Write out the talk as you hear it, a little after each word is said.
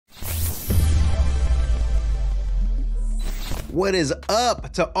What is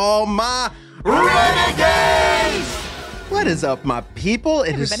up to all my renegades? What is up, my people?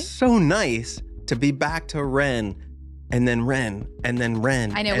 It is so nice to be back to REN, and then REN, and then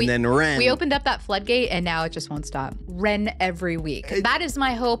REN, I know, and then REN. We opened up that floodgate and now it just won't stop. REN every week. That is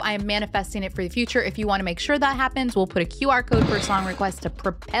my hope. I am manifesting it for the future. If you want to make sure that happens, we'll put a QR code for a song request to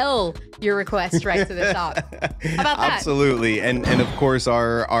propel your request right to the top. How about that? Absolutely. And of course,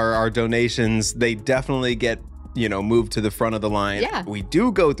 our donations, they definitely get, you know, moved to the front of the line. Yeah. We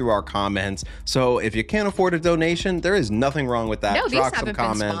do go through our comments. So if you can't afford a donation, there is nothing wrong with that. No, these Drop haven't some been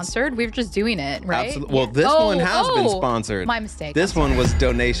comments. sponsored. We're just doing it, right? Absolutely. Well, this one has been sponsored. My mistake. This one was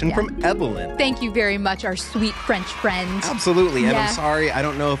donation from Evelyn. Thank you very much, our sweet French friend. Absolutely. And I'm sorry, I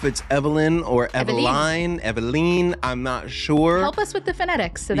don't know if it's Evelyn or Eveline. I'm not sure. Help us with the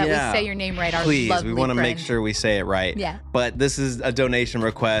phonetics so that we say your name right. Please, our lovely we want to make friend. sure we say it right. Yeah. But this is a donation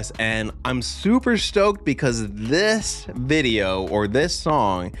request, and I'm super stoked because this video or this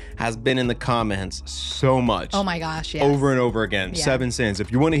song has been in the comments so much. Oh my gosh, yes. Over and over again. Yeah. 7Sins.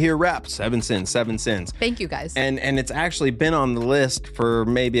 If you want to hear rap, 7Sins, 7Sins. Thank you guys. And it's actually been on the list for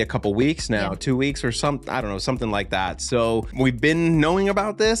maybe a couple weeks now, 2 weeks or something, I don't know, something like that. So we've been knowing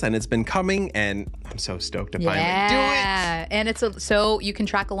about this and it's been coming, and I'm so stoked to finally do it. And it's so you can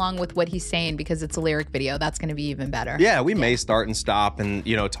track along with what he's saying because it's a lyric video. That's going to be even better. Yeah, we may start and stop and,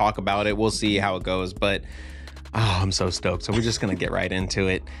 you know, talk about it. We'll see how it goes, but oh, I'm so stoked. So we're just going to get right into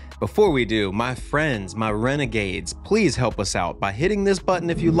it. Before we do, my friends, my renegades, please help us out by hitting this button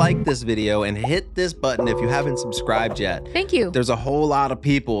if you like this video, and hit this button if you haven't subscribed yet. Thank you. There's a whole lot of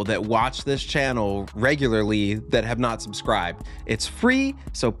people that watch this channel regularly that have not subscribed. It's free,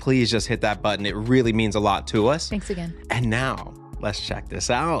 so please just hit that button. It really means a lot to us. Thanks again. And now, let's check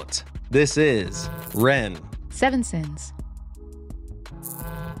this out. This is REN. 7Sins.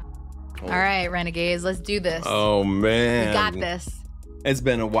 All right, renegades, let's do this. Oh, man. We got this. It's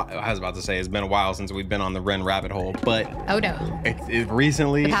been a while. I was about to say it's been a while since we've been on the REN rabbit hole, but oh no, it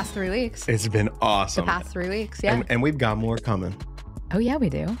recently, the past 3 weeks. It's been awesome. The past 3 weeks, yeah. And we've got more coming. Oh yeah,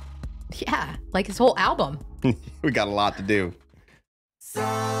 we do. Yeah, like his whole album. We got a lot to do.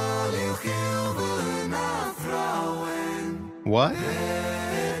 What?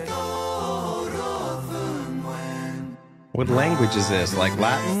 What language is this? Like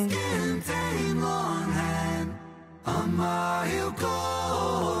Latin?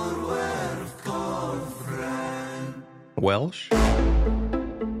 Welsh? I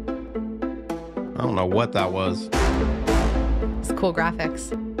don't know what that was. It's cool graphics.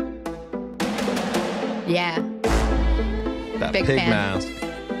 Yeah. That Big pig fan. mask.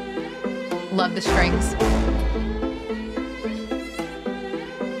 Love the strings.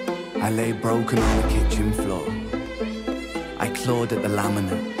 I lay broken on the kitchen floor. I clawed at the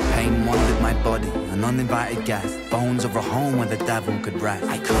laminate. Pain wandered my body, an uninvited guest. Bones of a home where the devil could rest.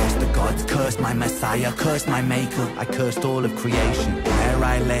 I cursed the gods, cursed my messiah, cursed my maker. I cursed all of creation. There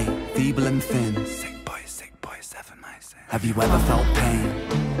I lay, feeble and thin. Sick boy, 7Sins. Have you ever felt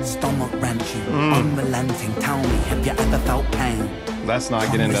pain? Stomach wrenching, unrelenting. Tell me, have you ever felt pain? Let's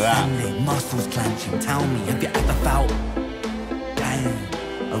not get into that. Muscles clenching. Tell me, have you ever felt pain?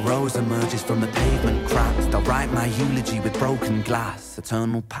 A rose emerges from the pavement cracks. I'll write my eulogy with broken glass.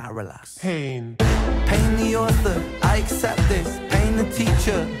 Eternal parallax. Pain. Pain the author, I accept this. Pain the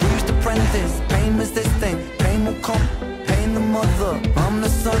teacher, bruised apprentice. Pain resisting, pain will come. Pain the mother, I'm the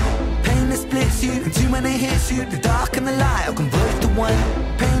son. Pain that splits you, and too many hits you. The dark and the light will converge to one.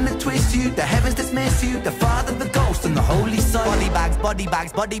 Pain that twists you, the heavens dismiss you. The Father, the Ghost, and the Holy Son.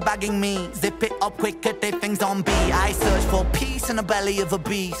 Body bagging me. Zip it up quick, get their things on B. I search for peace in the belly of a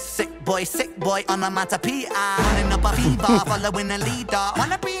beast. Sick boy, onomatopoeia. Running up a fever, following a leader.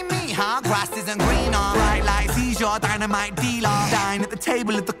 Wanna be me, huh? Grass isn't greener. Bright light, seizure, dynamite dealer. Dine at the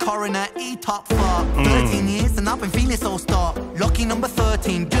table of the coroner, top fuck. 13 years and I've been feeling so stuck. Lucky number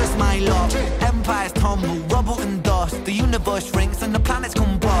 13, just my luck. Empires tumble, rubble and dust. The universe shrinks and the planets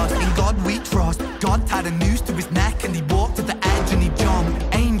combust. In God we trust. God tied a noose to his neck and he walked to the edge and he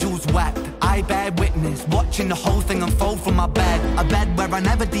jumped. Angels wept, I bear witness, watching the whole thing unfold from my bed. A bed where I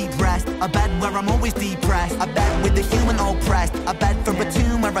never deep rest, a bed where I'm always depressed. A bed with the human oppressed, a bed for a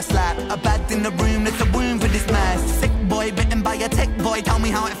tomb where I slept. A bed in the room that's a womb for this mess. Sick boy bitten by a tick boy, tell me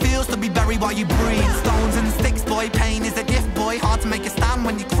how it feels to be buried while you breathe. Stones and sticks boy, pain is a gift boy. Hard to make a stand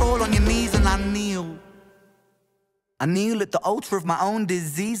when you crawl on your knees and I kneel. I kneel at the altar of my own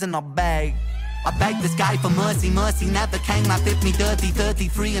disease and I beg. I begged the sky for mercy, mercy never came. Life did me dirty,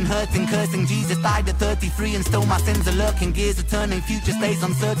 33 and hurting, cursing. Jesus died at 33 and still my sins are lurking. Gears are turning, future stays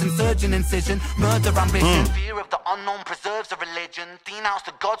uncertain. Surgeon incision, murder ambition. Fear of the unknown preserves a religion. Denounced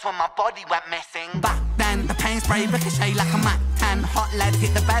the gods when my body went missing. Back then, the pain spray ricochet like a Mac 10. Hot lead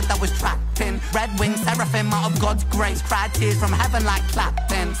hit the bed that was trapped in. Red wing seraphim out of God's grace. Cried tears from heaven like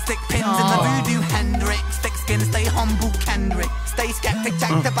clapping. Stick pins in the voodoo Hendrix. Thick skin, stay humble Kendrick. Stay skeptic,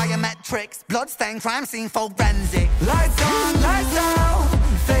 check the biometrics. Bloodstain, crime scene, forensic. Lights on, lights out.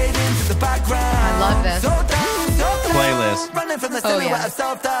 Fade into the background. I love this. So down, so down. Playlist. Running from the silhouette of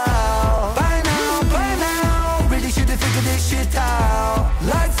self-doubt. By now, really should have figured this shit out.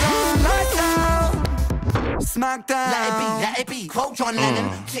 Lights on, lights out. Smackdown. Let it be. Quote John Lennon.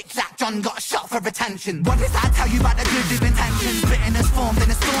 Click clack, John got shot for attention. What does that tell you about the good intentions? Bitterness formed in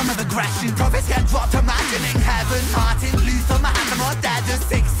a storm of aggression. Prophets get dropped, imagining heaven. Martin Luther, Mahatma, or dead.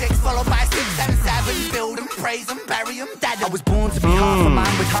 6-6 followed by 6 and 7. Build and praise and bury them dead. I was born to be half a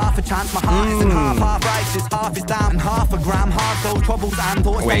man with half a chance. My heart isn't half righteous, half is down, and half a gram. Half those troubles and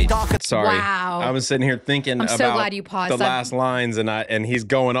thoughts stay darker. Sorry. Wow. I was sitting here thinking I'm about so glad you paused. the last lines, and he's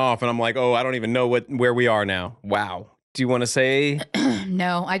going off, and I'm like, oh, I don't even know where we are now. Wow. Do you want to say?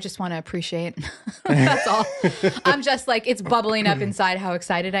 No, I just want to appreciate. That's all. I'm just like, it's bubbling up inside how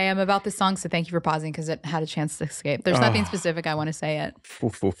excited I am about this song. So thank you for pausing because it had a chance to escape. There's nothing specific I want to say it.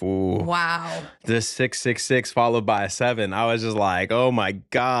 Wow. This 666 followed by a 7. I was just like, oh my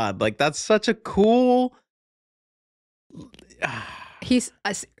God. Like, that's such a cool.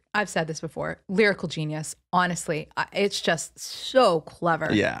 I've said this before, lyrical genius. Honestly, it's just so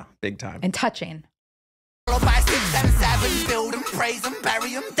clever. Yeah, big time. And touching. By 6 and 7, build and praise and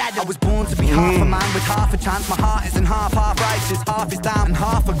bury them dead. I was born to be half a man with half a chance. My heart isn't half righteous, half is down, and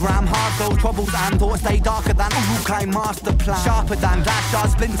half a gram. Half those troubles and thoughts stay darker than a Rukai master plan. Sharper than glass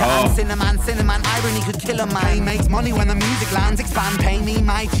shards, splinter and cinnamon. Irony could kill a man. Pain makes money when the music lands. Expand, pay me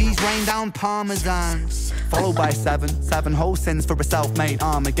my cheese, rain down parmesans. Followed by 7 whole sins for a self-made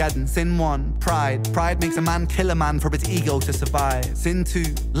Armageddon. Sin 1, pride. Pride makes a man kill a man for his ego to survive. Sin 2,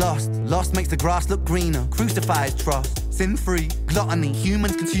 lust makes the grass look greener. Crucifies trust. Sin 3, gluttony.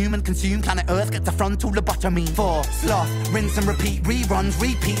 Humans consume and consume. Planet Earth gets a frontal lobotomy. 4, sloth. Rinse and repeat. Reruns,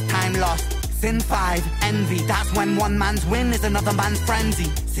 repeat. Time lost. Sin 5, envy. That's when one man's win is another man's frenzy.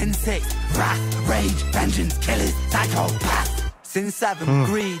 Sin 6, wrath, rage, vengeance, killers, psychopath. Sin 7,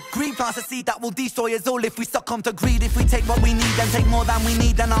 greed. Greed plants a seed that will destroy us all if we succumb to greed. If we take what we need and take more than we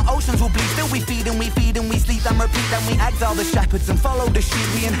need, then our oceans will bleed. Still we feed and we feed and we sleep and repeat. Then we exile the shepherds and follow the sheep.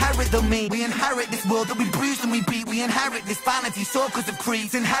 We inherit the meat. We inherit this world that we bruise and we beat. We inherit this vanity, so because of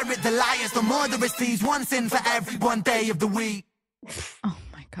creeds. Inherit the liars, the murderous thieves. One sin for every one day of the week. Oh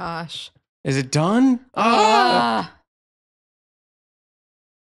my gosh. Is it done?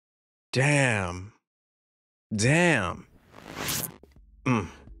 Damn.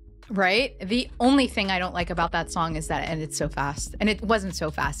 Right? The only thing I don't like about that song is that, and it's so fast. And it wasn't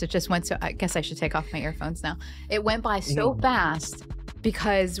so fast. It just went so, I guess I should take off my earphones now. It went by so fast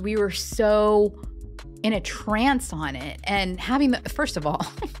because we were so in a trance on it. And having the, first of all,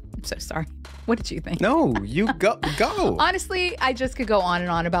 I'm so sorry. What did you think? No, you go. Honestly, I just could go on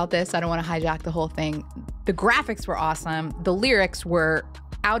and on about this. I don't want to hijack the whole thing. The graphics were awesome. The lyrics were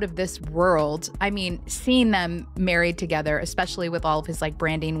out of this world. I mean, seeing them married together, especially with all of his like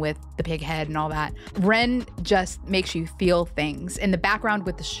branding with the pig head and all that. REN just makes you feel things. In the background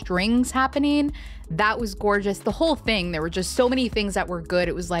with the strings happening, that was gorgeous. The whole thing, there were just so many things that were good.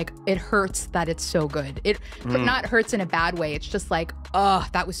 It was like, it hurts that it's so good. It not hurts in a bad way. It's just like, oh,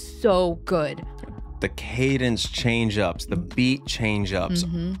 that was so good. The cadence change-ups, the beat change-ups,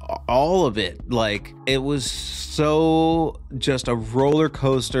 all of it. Like, it was so just a roller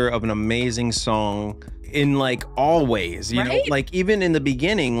coaster of an amazing song in like all ways, you know, like even in the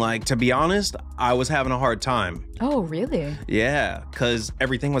beginning, like, to be honest, I was having a hard time. Oh, really? Yeah, because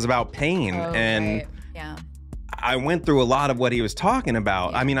everything was about pain. And yeah, I went through a lot of what he was talking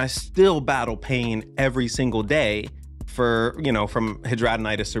about. I mean, I still battle pain every single day for, you know, from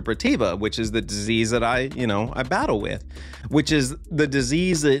hidradenitis suppurativa, which is the disease that I battle with, which is the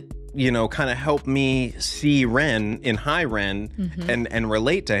disease that, you know, kind of helped me see REN in high REN and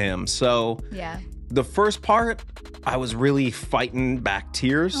relate to him. So yeah, the first part, I was really fighting back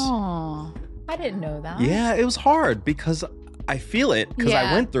tears. Oh, I didn't know that. Yeah, it was hard because I feel it because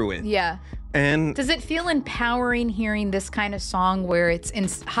I went through it. Yeah. And does it feel empowering hearing this kind of song where it's in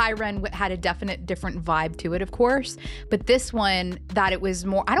high REN had a definite different vibe to it, of course, but this one, that it was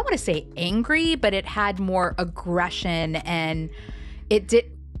more, I don't want to say angry, but it had more aggression, and it did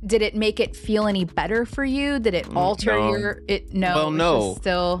it make it feel any better for you? Did it alter Well, no,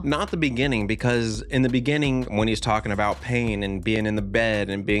 still not the beginning, because in the beginning when he's talking about pain and being in the bed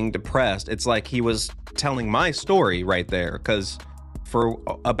and being depressed, it's like he was telling my story right there, because for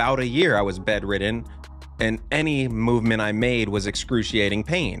about a year I was bedridden and any movement I made was excruciating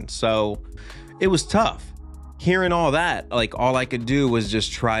pain. So it was tough. hearing all that, like all I could do was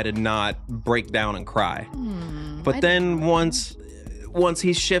just try to not break down and cry. But then once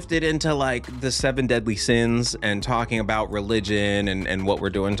he shifted into like the 7 deadly sins and talking about religion and what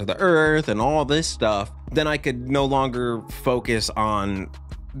we're doing to the earth and all this stuff, then I could no longer focus on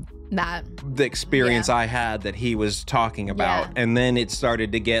the experience I had that he was talking about. And then it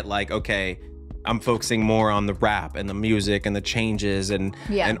started to get like, okay, I'm focusing more on the rap and the music and the changes and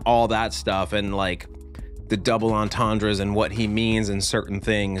all that stuff, and like the double entendres and what he means in certain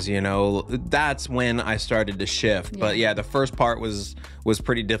things, you know. That's when I started to shift. But yeah, the first part was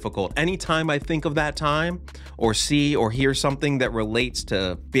pretty difficult. Anytime I think of that time or see or hear something that relates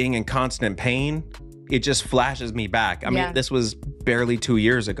to being in constant pain, it just flashes me back. I mean, this was barely 2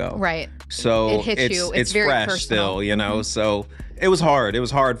 years ago. Right. So it hits you. It's very fresh personal. still, you know. So it was hard. It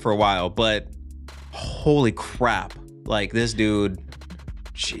was hard for a while, but holy crap. Like this dude,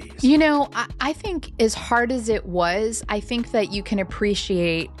 jeez. You know, I think as hard as it was, I think that you can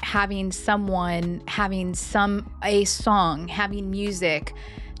appreciate having someone, having a song, having music,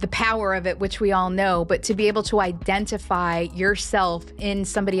 the power of it, which we all know, but to be able to identify yourself in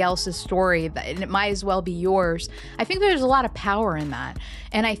somebody else's story, and it might as well be yours. I think there's a lot of power in that.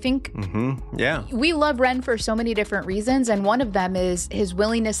 And I think we love Ren for so many different reasons. And one of them is his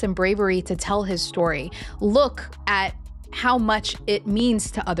willingness and bravery to tell his story. Look at how much it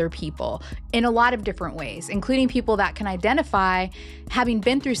means to other people in a lot of different ways, including people that can identify having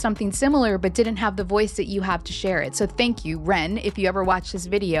been through something similar but didn't have the voice that you have to share it. So thank you, Ren, if you ever watch this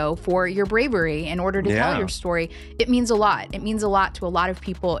video, for your bravery in order to tell your story. It means a lot. It means a lot to a lot of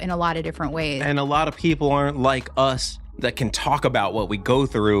people in a lot of different ways. And a lot of people aren't like us that can talk about what we go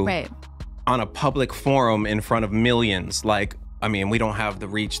through on a public forum in front of millions. Like, I mean, we don't have the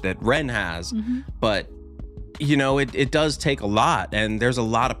reach that Ren has, but you know, it does take a lot, and there's a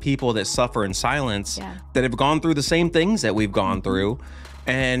lot of people that suffer in silence that have gone through the same things that we've gone through,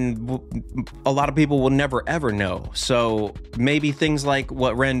 and a lot of people will never ever know. So maybe things like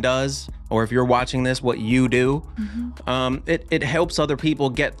what Ren does, or if you're watching this, what you do, it helps other people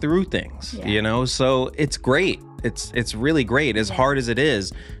get through things, you know. So it's great. It's really great, as hard as it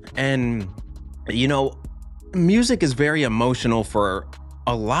is. And you know, music is very emotional for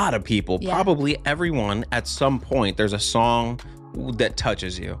a lot of people, probably everyone at some point. There's a song that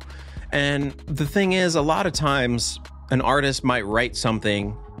touches you. And the thing is, a lot of times an artist might write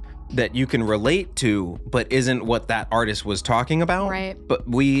something that you can relate to, but isn't what that artist was talking about. Right. But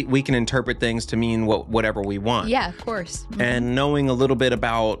we can interpret things to mean whatever we want. Yeah, of course. And knowing a little bit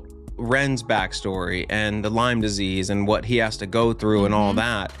about Ren's backstory and the Lyme disease and what he has to go through and all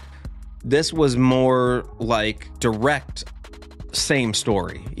that, this was more like direct, same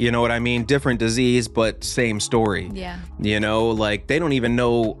story, you know what I mean? Different disease, but same story. Yeah. You know, like they don't even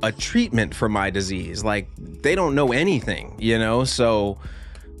know a treatment for my disease. Like they don't know anything, you know? So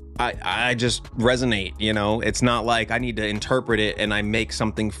I just resonate, you know? It's not like I need to interpret it and I make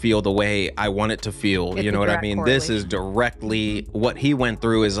something feel the way I want it to feel. You know what I mean? This is directly what he went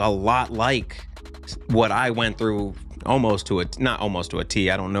through is a lot like what I went through, almost to a, not almost to a T.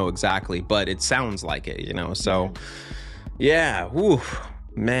 I don't know exactly, but it sounds like it, you know? So yeah, whew,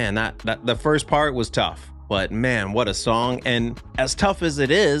 man, that the first part was tough, but man, what a song. And as tough as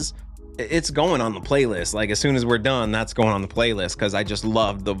it is, it's going on the playlist. Like as soon as we're done, that's going on the playlist because I just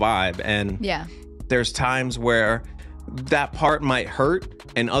loved the vibe. And there's times where that part might hurt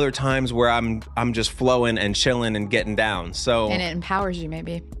and other times where I'm just flowing and chilling and getting down. So and it empowers you,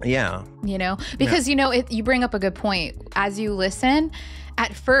 maybe. Yeah. You know, because you know, you bring up a good point. As you listen,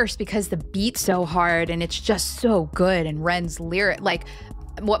 at first, because the beat's so hard and it's just so good, and Ren's lyric, like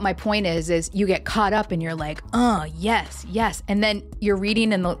what my point is you get caught up and you're like, oh, yes, yes. And then you're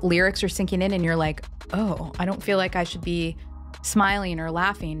reading and the lyrics are sinking in and you're like, oh, I don't feel like I should be smiling or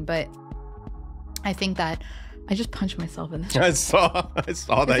laughing. But I think that I just punched myself in the chest. I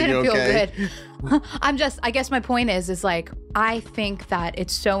saw that. You okay? Feel good. I guess my point is like, I think that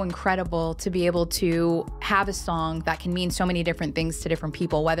it's so incredible to be able to have a song that can mean so many different things to different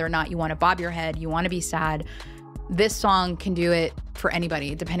people, whether or not you want to bob your head, you want to be sad. This song can do it for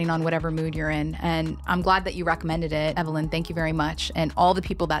anybody, depending on whatever mood you're in. And I'm glad that you recommended it, Evelyn. Thank you very much. And all the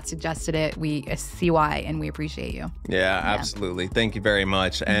people that suggested it, we see why, and we appreciate you. Yeah, absolutely. Thank you very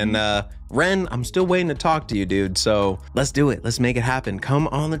much. And Ren, I'm still waiting to talk to you, dude. So let's do it. Let's make it happen. Come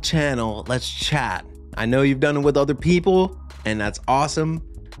on the channel. Let's chat. I know you've done it with other people, and that's awesome.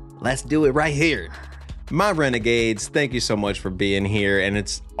 Let's do it right here. My Renegades, thank you so much for being here, and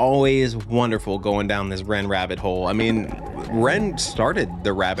it's always wonderful going down this Ren rabbit hole. I mean, Ren started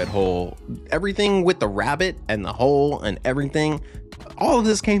the rabbit hole. Everything with the rabbit and the hole and everything, all of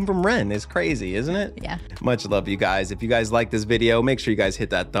this came from Ren. It's crazy, isn't it? Yeah. Much love, you guys. If you guys like this video, make sure you guys hit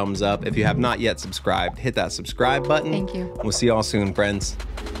that thumbs up. If you have not yet subscribed, hit that subscribe button. Thank you. We'll see y'all soon, friends.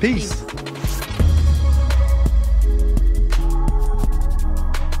 Peace.